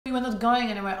We were not going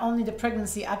anywhere. Only the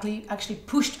pregnancy actually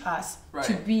pushed us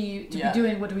to be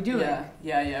doing what we're doing.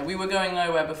 Yeah. We were going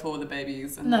nowhere before the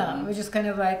babies. And no, we're just kind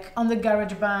of like on the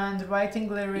garage band, writing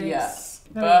lyrics.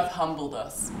 Yeah. Birth humbled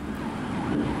us.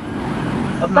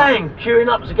 A bang, queuing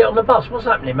up to get on the bus. What's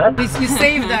happening, man? You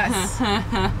saved us.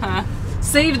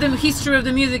 Saved the history of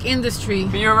the music industry.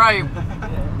 But you're right.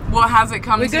 What has it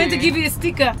come to? We're going to give you a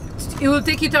sticker. It will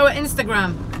take you to our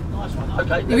Instagram. Nice one.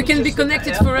 Okay. We can be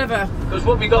connected forever. Because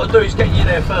what we got to do is get you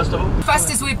there first of all.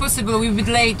 Fastest way possible. We're a bit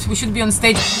late. We should be on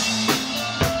stage.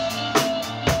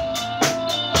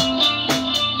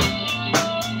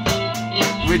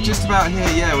 We're just about here.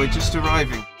 Yeah, we're just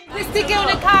arriving. Put a sticker on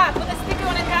a car. Put a sticker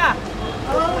on a car.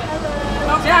 Oh,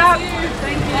 hello. Ciao.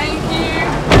 Thank you.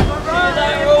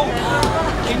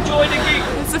 Enjoy the gig.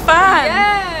 It's a fan.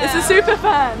 Yeah. It's a super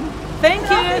fan. Thank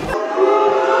you.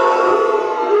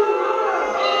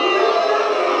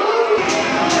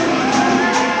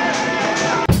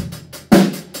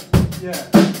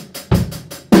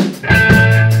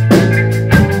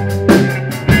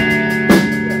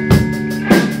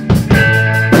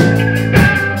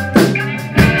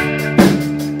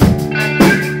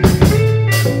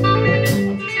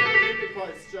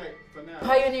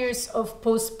 Pioneers of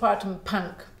postpartum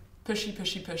punk. Pushy,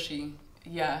 pushy, pushy.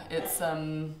 Yeah, it's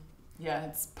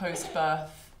it's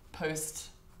post-birth,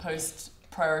 post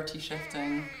priority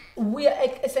shifting. We are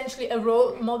essentially a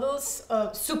role models,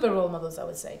 super role models, I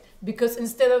would say, because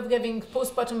instead of having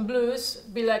postpartum blues,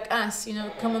 be like us, you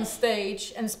know, come on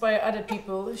stage, inspire other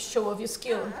people, show off your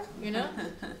skill, you know,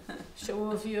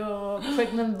 show off your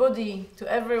pregnant body to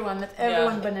everyone, let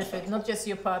everyone benefit, not just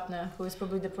your partner who is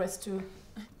probably depressed too.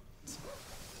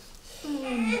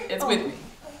 It's with me.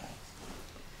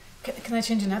 Can I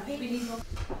change a nappy?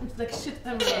 It's like shit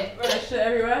everywhere. Right, shit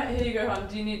everywhere. Here you go, hon.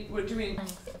 Do you need? What do you mean?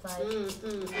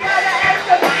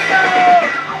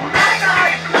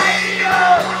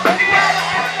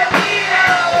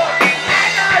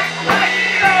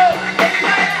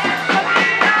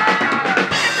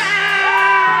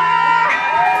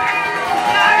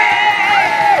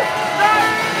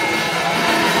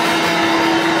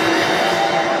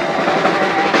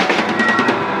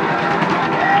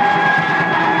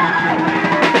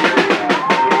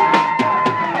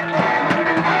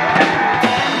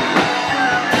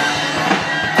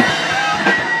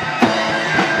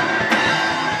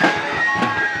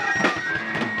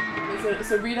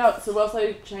 So whilst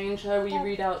I change her, will you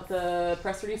read out the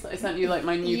press release? I sent you like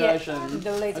my new version.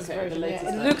 The latest version. The latest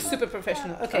It looks super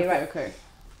professional. Okay, right.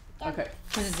 Okay.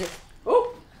 This is it.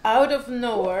 Oh! Out of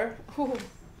nowhere.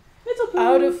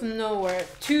 Out of nowhere,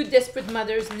 two desperate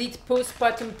mothers lead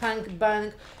postpartum punk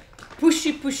band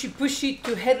Pushy Pushy Pushy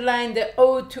to headline the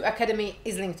O2 Academy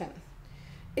Islington.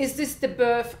 Is this the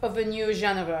birth of a new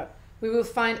genre? We will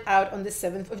find out on the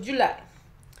 7th of July.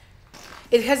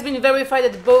 It has been verified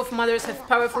that both mothers have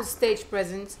powerful stage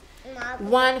presence.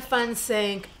 One fan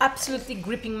sang absolutely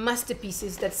gripping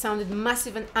masterpieces that sounded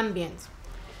massive and ambient.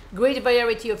 Great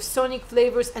variety of sonic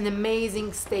flavors and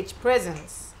amazing stage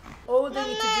presence. All they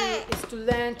need to do is to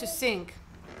learn to sing.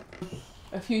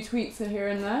 A few tweets here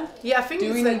and there. Yeah, I think.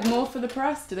 Do we need more for the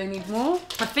press? Do they need more?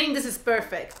 I think this is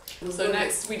perfect. So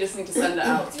next we just need to send it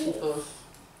out to people.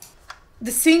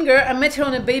 The singer, I met her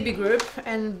on a baby group,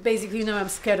 and basically, you know, I'm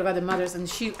scared of other mothers, and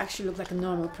she actually looked like a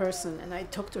normal person, and I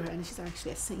talked to her, and she's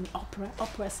actually a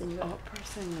opera singer.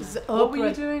 What were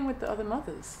you doing with the other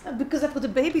mothers? Because I've got the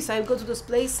babies, I go to those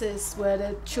places where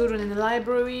the children in the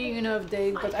library, you know, if they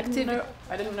got active.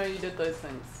 I didn't know you did those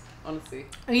things, honestly.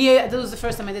 Yeah, that was the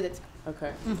first time I did it.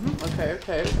 Okay.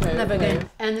 Okay. Never again.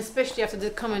 And especially after the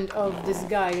comment of this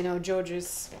guy, you know,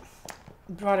 George's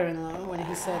brother-in-law, when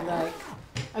he said like,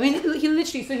 I mean, he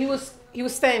literally, so he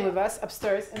was staying with us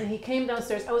upstairs, and he came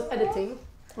downstairs. I was editing,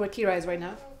 where Kira is right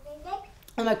now,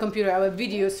 on my computer, our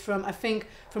videos from, I think,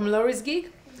 from Laurie's gig.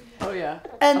 Oh yeah.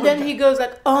 And then he goes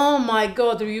like, "Oh my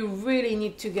God, you really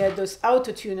need to get those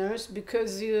auto-tuners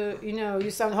because you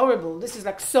sound horrible. This is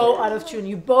like so out of tune.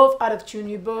 You both out of tune.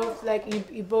 You both like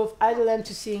you both either learn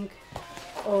to sing,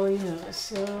 or you know."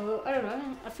 So I don't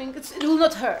know. I think it will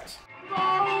not hurt.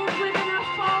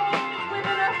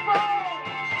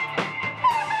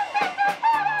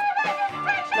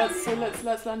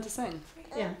 Let's learn to sing.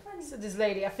 Yeah. So this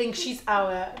lady, I think she's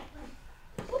our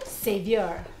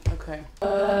savior. Okay.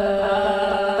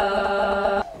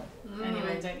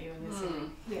 Anyway, don't you want to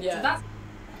sing? Yeah. So that's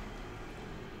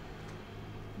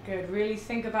good. Really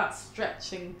think about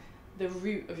stretching the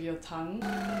root of your tongue.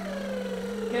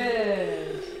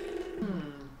 Good.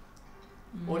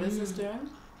 What is this doing?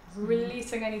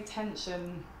 Releasing any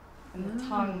tension in the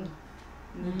tongue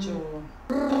and the jaw.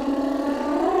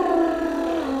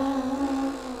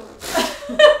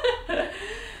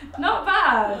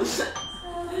 It's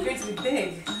going to be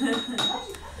big.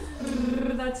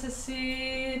 That's a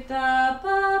C, da,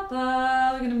 ba,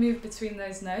 ba. We're going to move between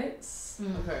those notes.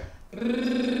 Okay.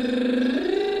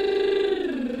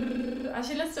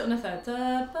 Actually, let's do it on a third.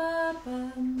 Da, ba,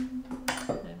 ba.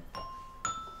 No.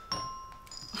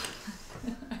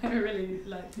 I really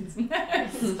like these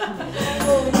notes.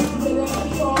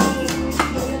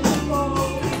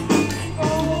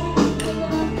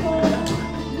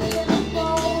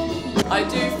 I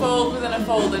do fold within a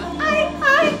fold and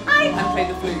play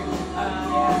the flute.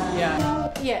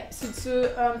 Yeah. Yeah, so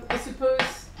I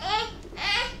suppose.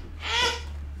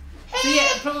 So yeah,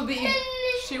 probably.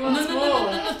 She wants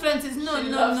more. No, Francis, no.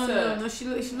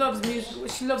 She loves music.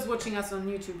 She loves watching us on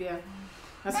YouTube. Yeah,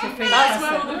 that's her favorite. That's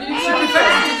where all the views She are.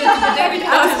 prefers it to David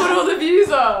That's what all the views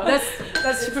are. That's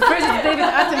she prefers it to David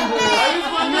Attenborough. I was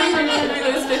wondering who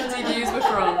those 50 views were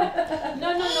from. No,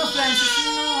 Francis,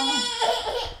 no.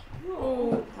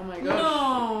 Oh my gosh.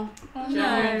 No.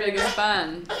 Genuine biggest fan.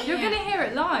 You're going to hear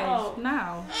it live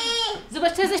now.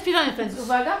 Zobacz, to jest zaśpiewane, Francis.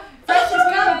 Uwaga. Francis,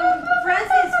 come.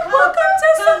 Francis, come. Welcome to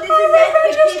Come, this is September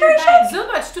registration.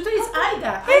 Zobacz, tutaj jest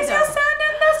Aida. Here's your son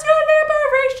and that's your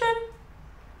liberation.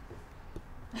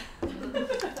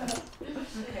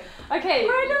 Okay,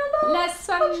 let's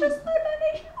Oh, that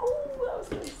was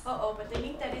nice. Uh-oh, but they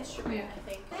need that instrument, I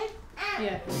think.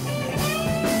 Yeah.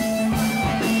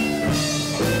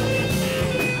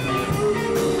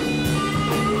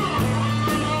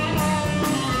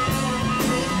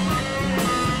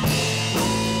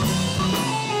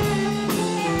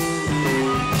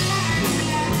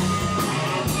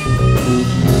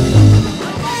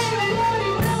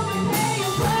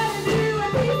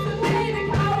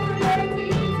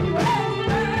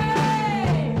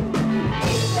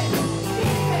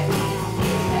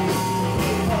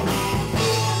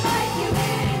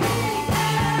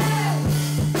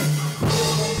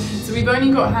 We've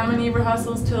only got how many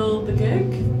rehearsals till the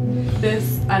gig?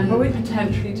 This and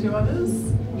potentially 2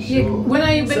 others. Yeah. When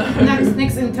are you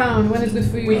next in town? When is good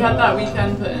for you? We had that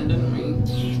weekend put in, didn't we?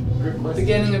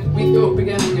 Beginning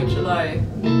of July.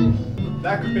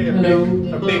 That could be a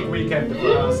big weekend of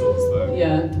rehearsals though.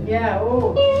 Yeah. Yeah.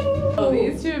 Oh. Oh,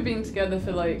 these 2 have been together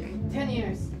for like 10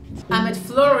 years. I met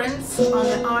Florence on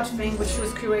the art thing which she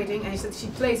was curating, and she said she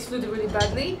plays flute really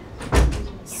badly.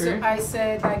 True. So I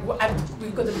said, like,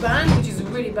 we've got a band which is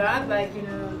really bad, like, you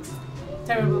know,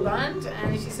 terrible band,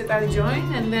 and she said I'll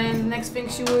join, and then next thing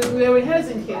we were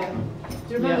rehearsing here.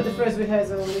 Do you remember the first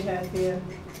rehearsal we had here?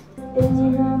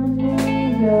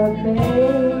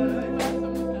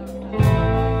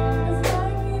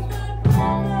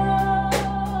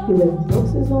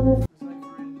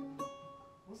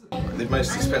 The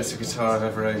most expensive guitar I've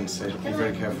ever owned, so be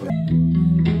very careful.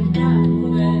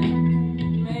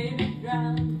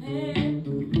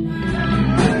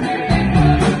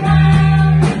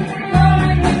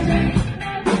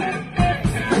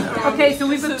 Okay, so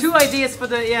we've got 2 ideas for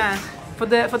the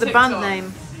band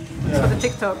name, for the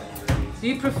TikTok. Do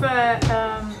you prefer?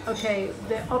 Okay,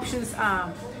 the options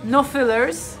are no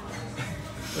fillers.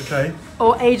 Okay.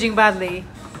 Or aging badly.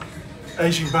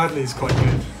 Aging badly is quite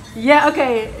good. Yeah.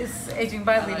 Okay, it's aging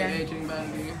badly then. aging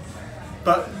badly.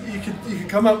 But you could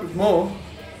come up with more.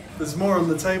 There's more on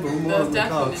the table, more There's on the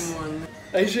definitely cards.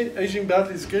 more. Aging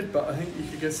badly is good, but I think you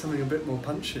could get something a bit more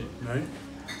punchy, you know?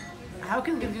 How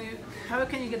can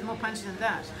you get more punchy than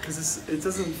that? Because it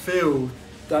doesn't feel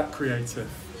that creative.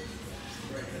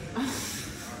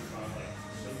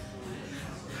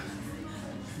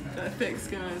 That thick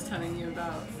skin I was telling you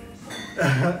about.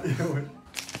 Yeah,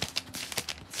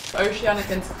 Oceanic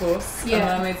intercourse,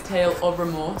 Yeah. a mermaid's tale of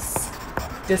remorse.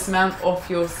 Dismount off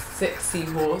your sick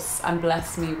seahorse and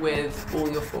bless me with all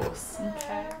your force.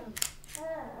 Okay.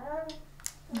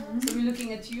 So we're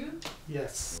looking at you.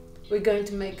 yes. We're going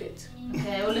to make it.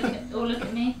 Okay, all look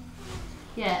at me.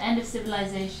 Yeah, end of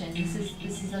civilization. This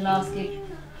is the last gig.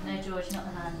 No, George, not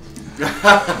the hand.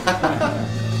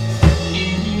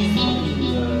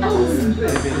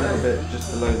 Maybe a little bit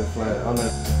just below the flare. Oh no.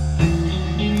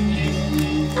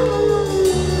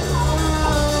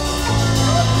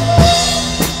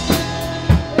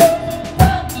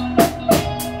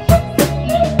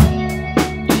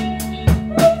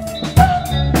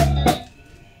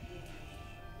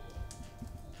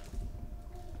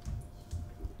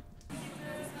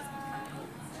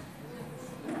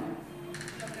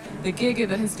 The gig at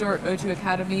the historic O2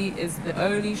 Academy is the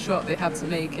only shot they have to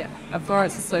make it. And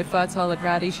Florence is so fertile and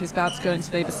ratty, she's about to go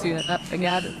into labor soon and up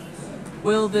again.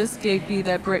 Will this gig be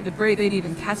the break they need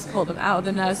and catapult them out of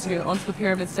the nursery and onto the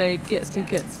pyramid stage? Gets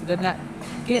tickets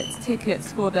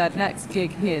for their next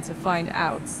gig here to find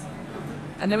out.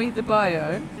 And then we have the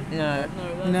bio. No.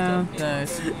 No. No.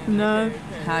 No.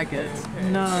 Haggard.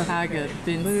 No. Haggard.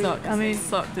 Been sucked. I mean,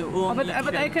 sucked it all. but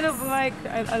I kind of like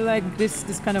I like this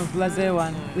kind of blasé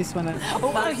one. This one.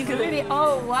 Oh wow, he's really.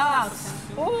 Oh wow.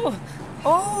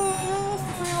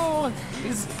 Oh.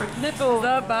 His nipple. Is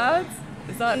that bad?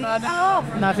 Is that bad? Oh.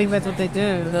 No, I think that's what they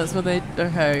do. That's what they.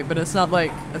 Okay, but it's not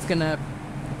like it's gonna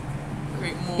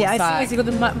create more Yeah, sag. I see. Got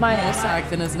the More minus. sag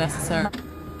than is necessary.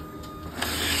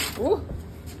 Oh.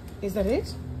 Is that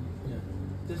it? Yeah.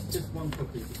 There's just one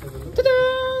puppy. Just have a look.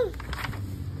 Ta-da!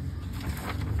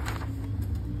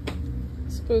 I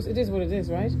suppose it is what it is,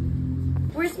 right?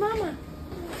 Where's Mama?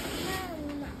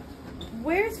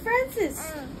 Where's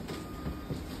Francis?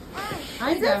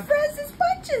 Is that Francis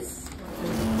Punches?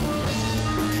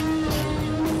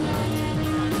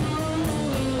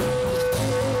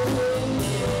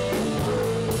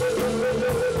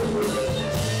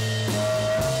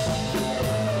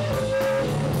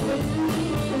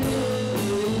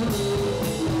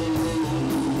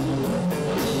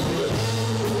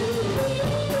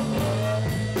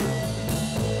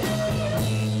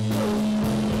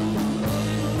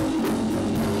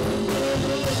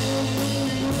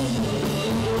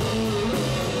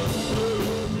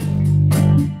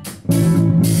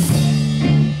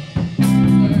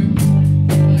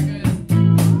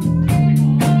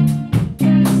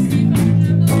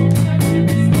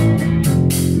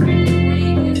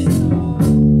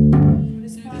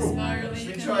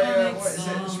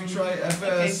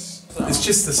 It's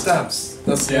just the stabs.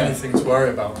 That's the only thing to worry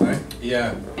about, right?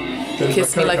 Yeah.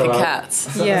 Kiss me like a cat.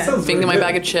 Yeah. Finger my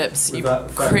bag of chips. You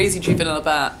crazy cheap vanilla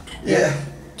bat. Yeah.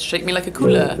 Shake me like a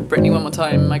cooler. Brittany one more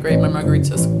time. Migrate my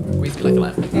margarita. Squeeze me like a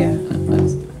lime. Yeah.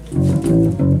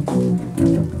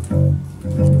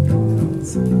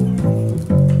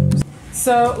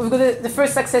 So we've got the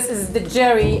first success is the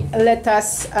Jerry let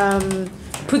us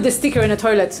put the sticker in a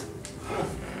toilet.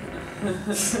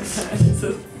 It's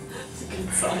a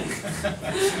good sign.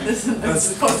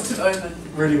 That's a positive omen.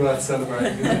 Really worth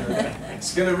celebrating, isn't it?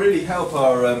 It's going to really help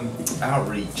our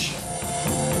outreach.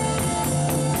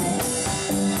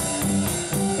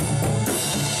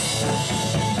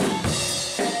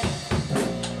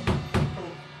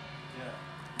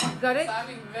 Got it?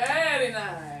 Sounding very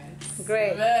nice.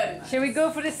 Great. Very nice. Shall we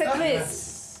go for the set list?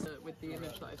 With the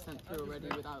image that I've sent through already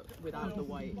without the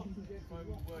white.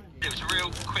 It was a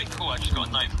real quick call. I just got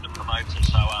a note from the promoter,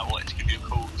 so I wanted to give you a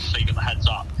call so you got the heads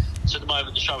up. So at the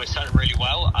moment the show is selling really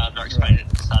well. I'm not expecting it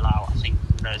to sell out. I think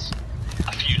there's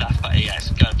a few left, but yeah, it's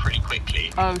going pretty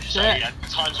quickly. Oh shit. So yeah, the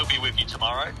times will be with you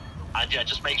tomorrow. And yeah,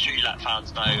 just make sure you let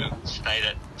fans know today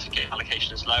that ticket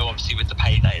allocation is low. Obviously with the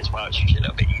payday as well, it's usually a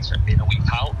little bit easier than being a week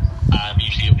out.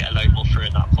 Usually you'll get a load more through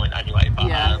at that point anyway. But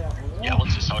yeah,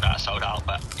 once it's sold out, it's sold out.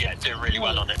 But yeah, doing really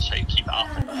well on it, so you keep it up.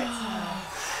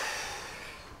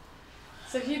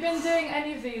 So have you been doing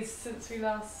any of these since we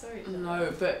last saw each other?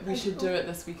 No, but we should do it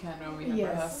this weekend when we have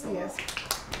rehearsal. Yes.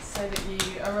 So that you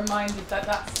are reminded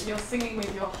that you're singing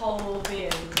with your whole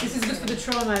being. This is good for the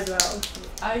trauma as well.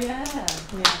 Oh yeah.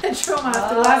 The trauma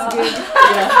after last gig.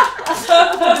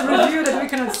 The review that we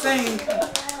cannot sing.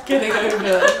 Getting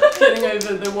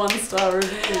over the 1-star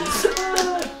reviews.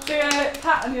 Do a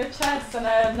pat on your chest and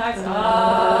a nice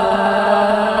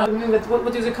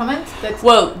What is the comment?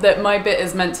 Well, that my bit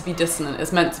is meant to be dissonant.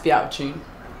 It's meant to be out of tune.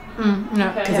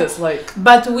 No. Because it's like.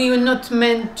 But we were not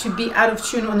meant to be out of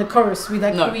tune on the chorus. We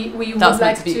like No, we that's would meant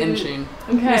like to be in tune.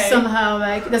 We somehow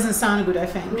like it doesn't sound good. I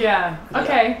think. Yeah.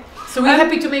 Okay. So we're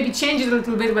happy to maybe change it a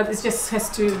little bit, but it just has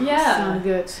to sound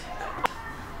good.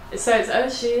 So it's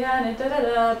oceanic, da da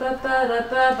da ba ba da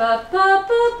ba ba ba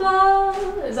ba ba.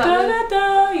 Is that Da,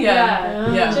 da,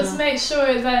 yeah. Yeah. Just make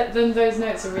sure that then those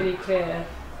notes are really clear.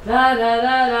 Da da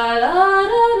da da da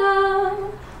da da.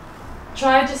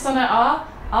 Try just on an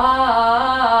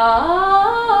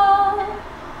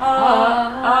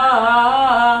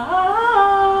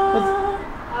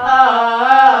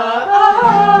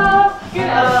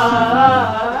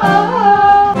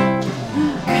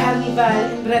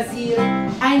Karneval in Brasil,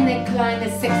 eine kleine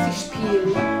sexy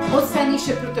Spiel.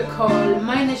 Ozeanische Protokoll,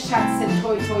 meine Schatze,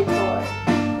 toi toi toi.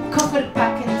 Koffer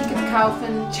packen, Ticket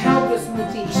kaufen, ciao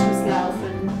Großmutti, ich muss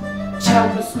laufen. Ciao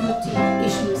Großmutti,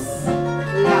 ich muss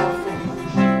laufen.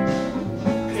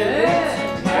 Good.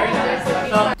 Very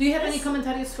nice. Do you have any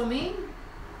commentaries for me?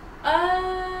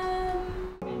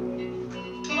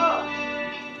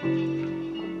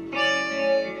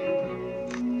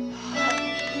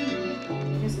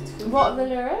 What are the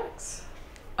lyrics?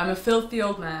 I'm a filthy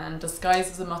old man,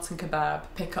 disguised as a mutton kebab.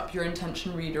 Pick up your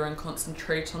intention reader and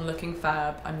concentrate on looking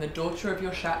fab. I'm the daughter of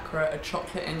your chakra, a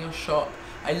chocolate in your shop.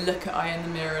 I look at I in the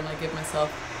mirror and I give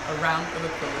myself a round of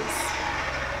applause.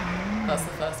 That's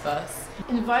the first verse.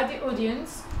 Invite the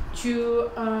audience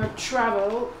to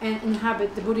travel and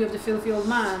inhabit the body of the filthy old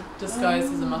man.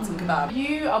 Disguised as a mutton kebab.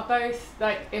 You are both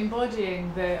like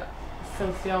embodying the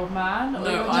filthy old man. No,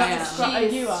 or you're I just am.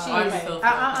 descri- you are. I'm Okay. filthy.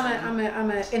 I'm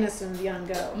an innocent young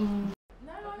girl.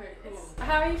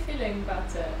 How are you feeling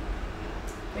about it?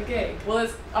 The gig? Well,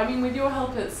 I mean, with your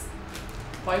help, it's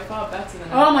by far better than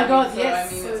Oh my anything. God, So,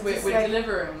 yes. I mean, So it's, it's we're just like-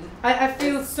 delivering. I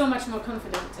feel so much more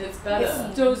confident. It's better.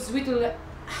 It's those little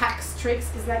hacks, tricks.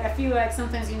 It's like I feel like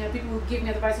sometimes people will give me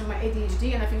advice on my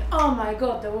ADHD, and I think, oh my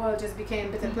God, the world just became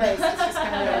a better place. It's just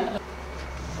kind of like,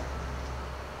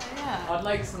 Yeah. I'd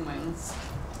like some wings.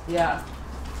 Yeah.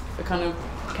 A kind of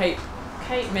cape.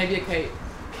 Cape. Maybe a cape.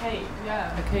 Cape,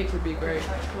 yeah. A cape would be great.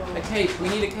 Quite cool. A cape. We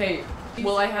need a cape.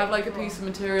 Well, I have like a piece of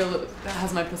material that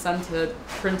has my placenta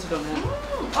printed on it,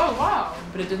 Oh wow.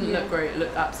 but it didn't look great. It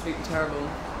looked absolutely terrible.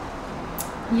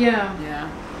 yeah. Yeah.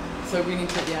 So we need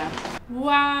to, yeah.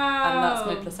 Wow. And that's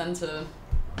my placenta.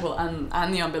 Well,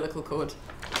 and the umbilical cord.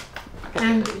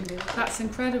 And That's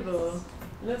incredible.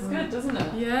 Looks good, doesn't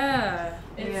it? Yeah.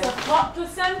 It's a hot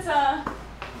placenta.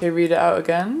 Okay, read it out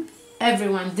again.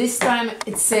 everyone, this time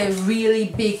it's a really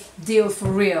big deal for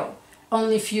real.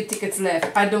 Only a few tickets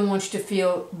left. I don't want you to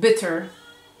feel bitter.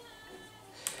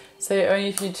 Say only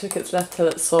a few tickets left till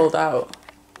it's sold out.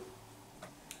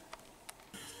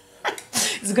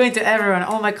 It's going to everyone.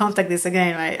 All my contact this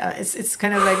again. Right? It's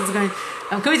kind of like it's going.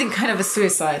 I'm committing kind of a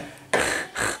suicide.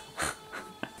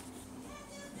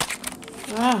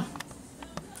 Ah.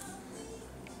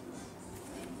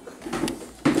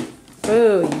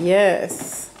 Oh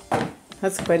yes,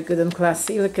 that's quite good and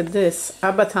classy. Look at this,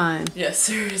 ABBA time. Yeah,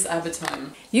 serious ABBA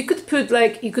time. You could put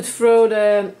like you could throw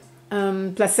the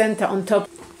placenta on top.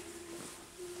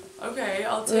 Okay,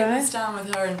 I'll take this down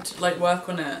with her and like work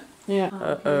on it. Yeah.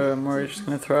 Uh-oh, I'm worried she's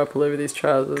gonna throw up all over these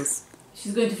trousers.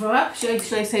 She's going to throw up. Should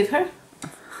I save her?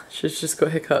 She's just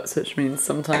got hiccups, which means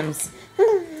sometimes.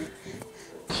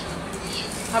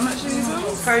 How much are these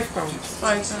ones? £5.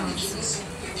 £5.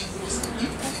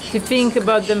 To think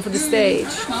about them for the stage,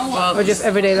 Well, or just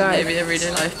everyday life. maybe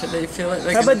everyday life, but they feel like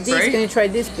they're How gonna about these? break. Can you try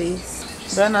this,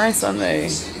 please? They're nice, aren't they?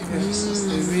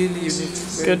 Really,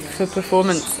 really good for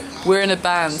performance. We're in a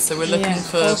band, so we're looking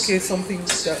for. Okay, something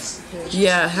that.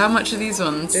 Yeah, how much are these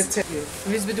ones? I'm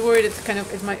just a bit worried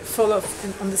it might fall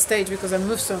off on the stage because I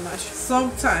move so much.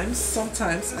 Sometimes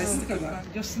I look at that.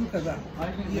 Just look at that.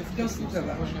 Yeah, just look at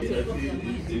that.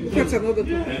 Get another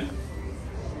one.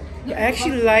 I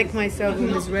actually like myself in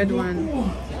this red one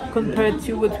compared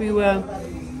to what we were,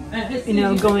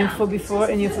 going for before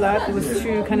in your flat. It was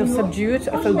too kind of subdued.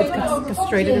 I felt a bit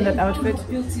castrated in that outfit.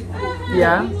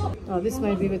 Yeah. Oh, this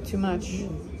might be a bit too much.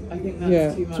 I think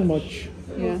that's Too much.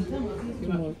 Yeah. Too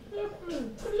much.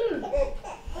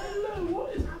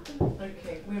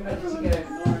 Okay, we're ready to go.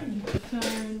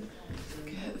 Phone,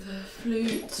 get the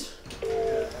flute.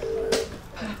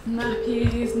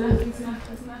 Nappies.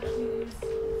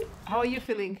 How are you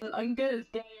feeling? I'm good.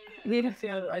 I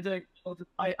feel I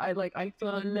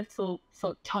feel a little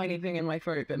sort of tiny thing in my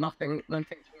throat, but nothing to worry.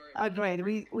 Oh,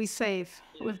 great. We save.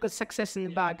 We've got success in the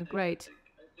bag. Great.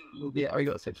 Yeah, I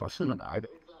got 6 months in the bag.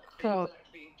 Cool.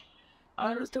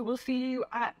 So we'll see you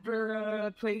at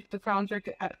the place, the soundtrack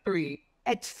at 3.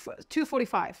 At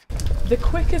 2:45. The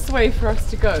quickest way for us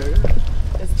to go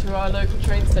is to our local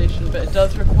train station, but it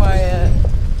does require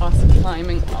us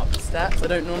climbing up steps. I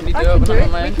don't normally do it when I'm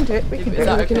on my own. We can do it. Is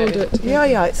that okay?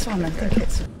 Yeah, it's fine. I think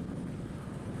it's.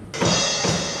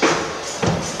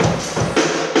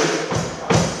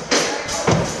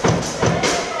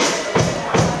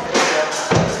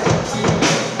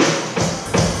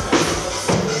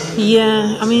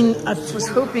 Yeah, I mean, I was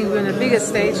hoping we were on a bigger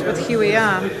stage, but here we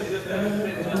are.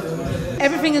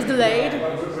 Everything is delayed.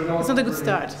 It's not a good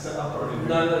start.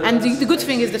 And the good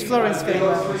thing is that Florence is feeling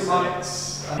well.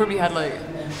 Probably had like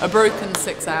a broken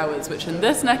 6 hours, which in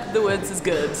this neck of the woods is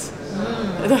good.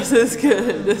 This is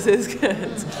good. This is good.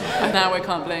 And now I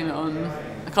can't blame it on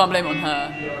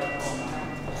her.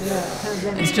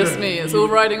 It's just me. It's all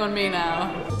riding on me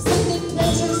now.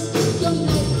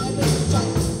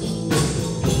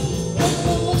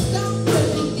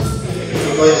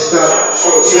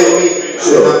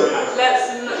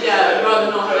 I'd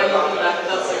rather not have anything left,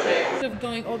 that's okay. Instead of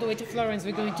going all the way to Florence,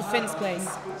 we're going to Finn's place,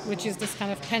 which is this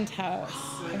kind of penthouse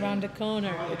around the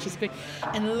corner, which is big.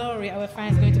 And Laurie, our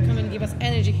fan, is going to come and give us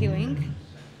energy healing.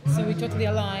 So we totally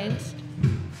aligned.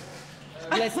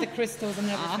 Bless the crystals and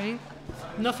everything.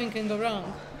 Nothing can go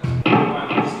wrong.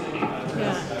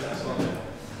 Yeah.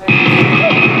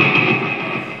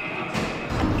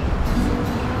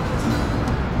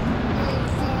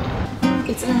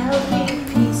 It's a healthy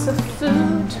piece of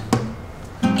food.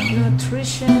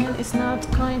 Nutrition is not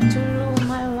going to rule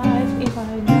my life if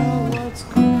I know what's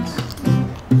good.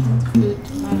 Good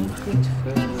and good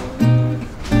food.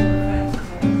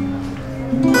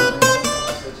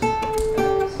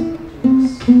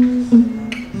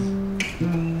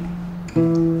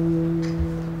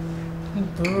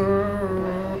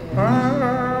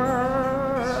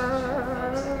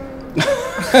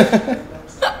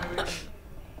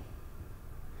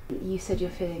 You said you're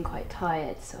feeling quite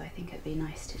tired, so I think it'd be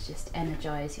nice to just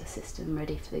energize your system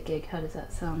ready for the gig. How does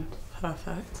that sound?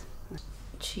 Perfect.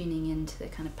 Tuning into the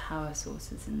kind of power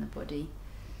sources in the body.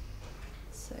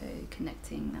 So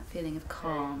connecting that feeling of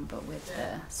calm, but with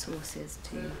the sources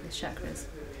to the chakras.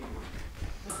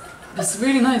 It's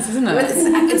really nice, isn't it? Well,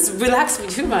 it's relaxed me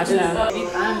too much now.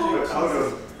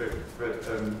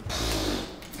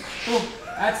 Oh,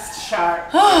 that's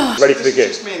sharp. Ready for the gig.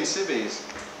 It's just me and Sibby's.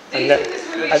 And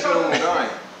It's all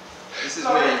night. This is me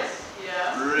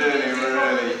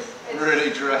really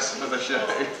dressed for the show.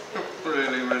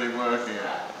 really working it.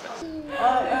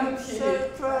 I am so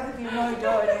proud of you, my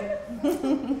darling.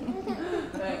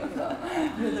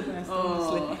 You're the best,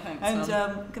 honestly. Thanks, And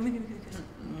Mum. come here.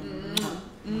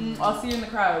 I'll see you in the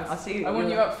crowd. I'll see you. I want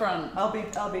you up front. I'll be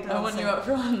dancing. I want you up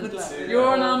front. Good luck.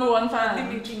 You're a #1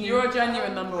 fan. meeting you. You're a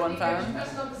genuine #1 fan.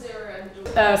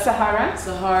 Sahara.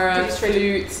 Sahara, Pretty straight.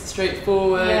 flute,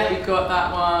 straightforward. Yeah. We got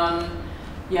that one.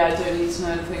 Yeah, I don't need to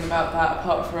know anything about that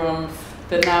apart from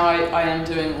that now I am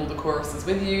doing all the choruses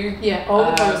with you. Yeah, all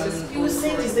the choruses. You were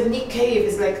saying is that Nick Cave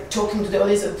is like talking to the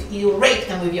audience of you rake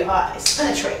them with your eyes,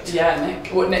 penetrate. Yeah,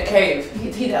 Nick Cave.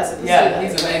 He does it. Yeah,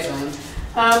 he's amazing.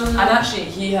 And actually,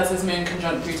 he has his moon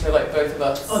conjunct Pluto like both of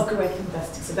us. Oh, great,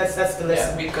 fantastic. So that's the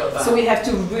lesson. Yeah, we've got that. So we have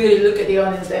to really look at the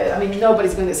audience there. I mean,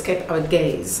 nobody's going to escape our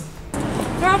gaze.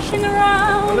 Crashing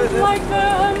around like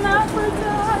an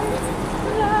Aphrodite.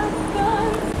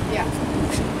 Yeah.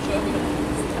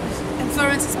 And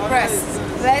Florence is breasts.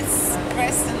 Legs,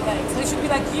 breasts and legs. So it should be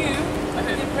like you.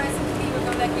 Your breasts and feet will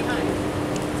go like behind.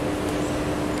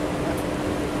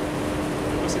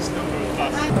 What's this number of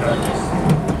bus?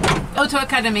 Auto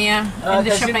Academy, yeah. In the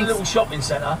there's shopping. in a little shopping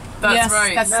centre. That's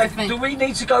right. That's Now, the thing. do we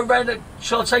need to go round the...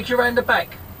 Shall I take you round the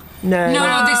back? No,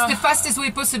 this is the fastest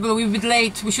way possible. We're a bit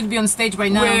late. We should be on stage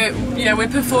right now. We're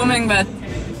performing that.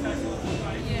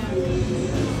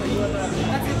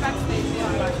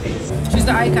 She's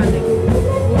the eye candy.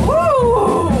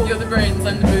 Woo! You're the brains,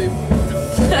 I'm the boob.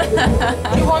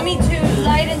 You want me to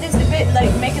lighten this a bit,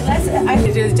 like make it less? I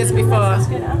did just before.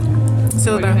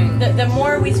 Silver. The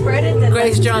more we spread it, the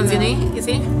Grace less Jones, you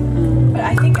see? But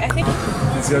I think.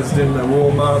 These guys are doing their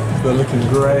warm up. They're looking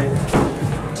great.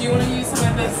 Do you want to use some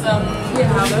of this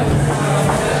powder?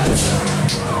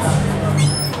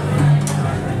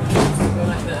 Go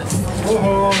like this.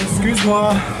 Oh,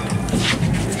 excuse-moi.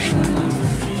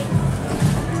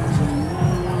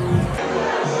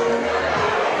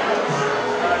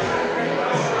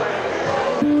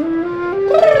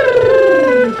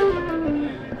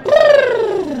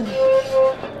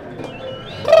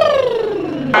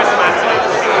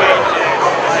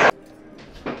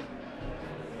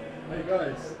 Hey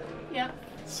guys. Yeah.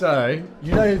 So,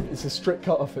 you know it's a strict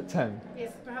cut off at 10.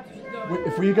 Yes, perhaps we should go.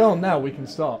 If we go on now, we can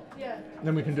start. Yeah.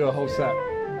 Then we can do a whole set.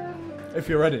 If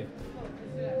you're ready.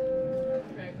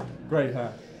 Great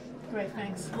hair. Great,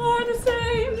 thanks. More the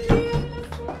same.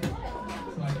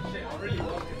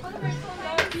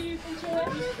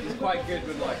 He's quite good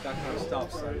with like that kind of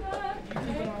stuff, so.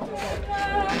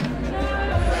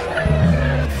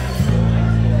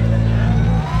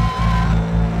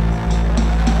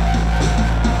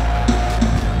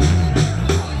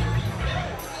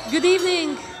 Good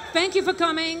evening. Thank you for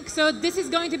coming. So this is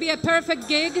going to be a perfect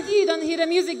gig. You don't hear the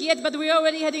music yet, but we're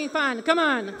already having fun. Come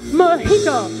on.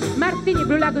 Mojito, Martini,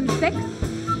 Blue Lagoon Sex,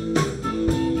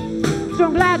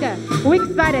 Strong Lager,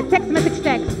 Wix-sided, text message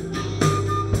text,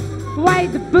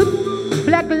 White boots,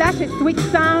 black lashes, sweet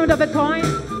sound of a coin,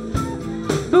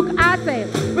 book assay,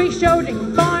 free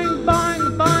showing, boing,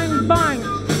 boing, boing, boing.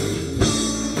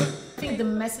 I think the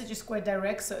message is quite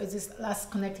direct, so it's just us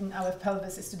connecting our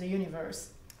pelvises to the universe.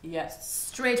 Yes.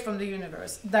 Straight from the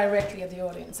universe, directly at the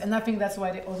audience. And I think that's why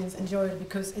the audience enjoy it,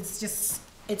 because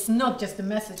it's not just the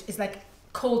message, it's like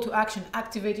call to action,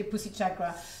 activate your pussy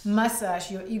chakra,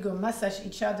 massage your ego, massage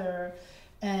each other,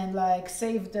 and like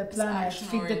save the planet,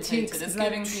 feed the ticks. It's like,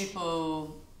 giving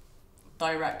people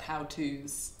direct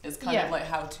how-tos. It's kind of like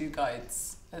how-to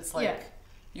guides. It's like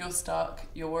you're stuck,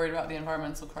 you're worried about the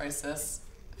environmental crisis,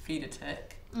 feed a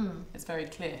tick. It's very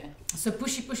clear. So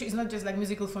Pushy Pushy is not just like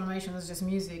musical formation, it's just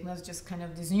music, not just kind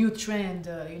of this new trend,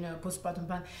 you know, postpartum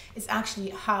band. It's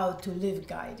actually how to live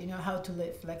guide, you know, how to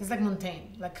live. Like, it's like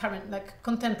Montaigne, like current, like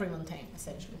contemporary Montaigne,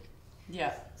 essentially.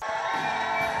 Yeah.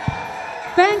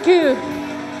 Thank you.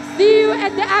 See you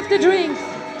at the after drinks.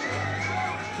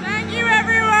 Thank you,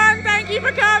 everyone. Thank you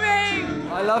for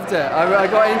coming. I loved it. I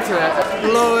got into it.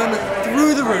 Blowing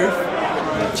through the roof.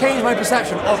 Changed my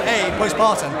perception of A,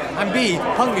 postpartum, and B,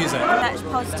 punk music. Such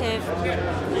positive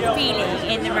feeling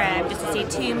in the room just to see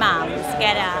two mums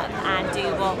get up and do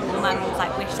what mums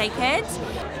like wish they could.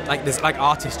 Like there's like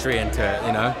artistry into it,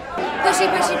 you know. Pushy,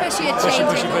 pushy, pushy, a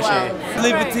changing the world.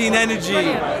 Libertine energy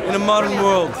in a modern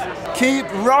world.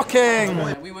 Keep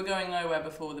rocking! We were going nowhere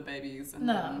before the babies. And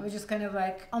No, we're just kind of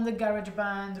like on the garage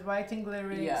band, writing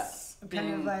lyrics, yeah,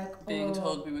 kind of like being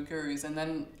told we were gurus, and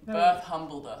then birth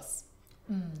humbled us.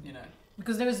 You know,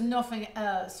 because there was nothing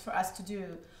else for us to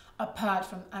do apart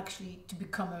from actually to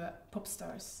become a pop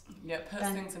stars. Yeah, puts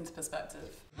things into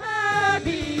perspective. So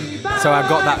I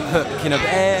got that hook, you know,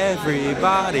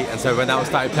 everybody, and so when that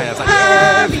started playing, I was like,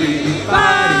 everybody.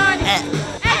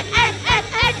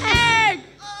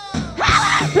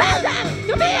 Peasant,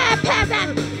 to be a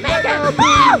peasant, make it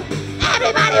move!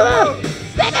 Everybody move!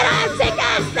 Stick it on, stick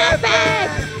and sniff it!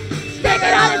 Stick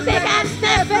it on, stick and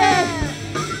sniff it!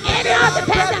 If you're not the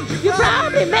peasant, you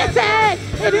probably miss it!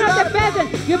 If you're not the peasant,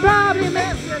 you probably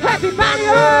miss it! Happy Bunny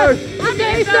Earth! Happy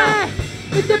Easter!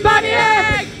 It's the Bunny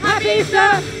Egg! Happy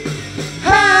Easter!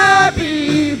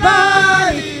 Happy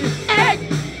Bunny Egg!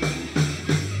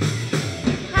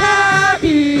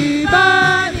 Happy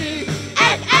Bunny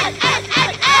Egg! Egg! Egg!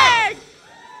 Egg! Egg!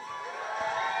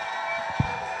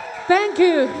 Thank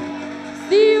you.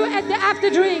 See you at the after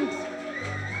drinks.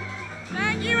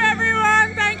 Thank you,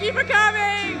 everyone. Thank you for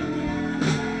coming.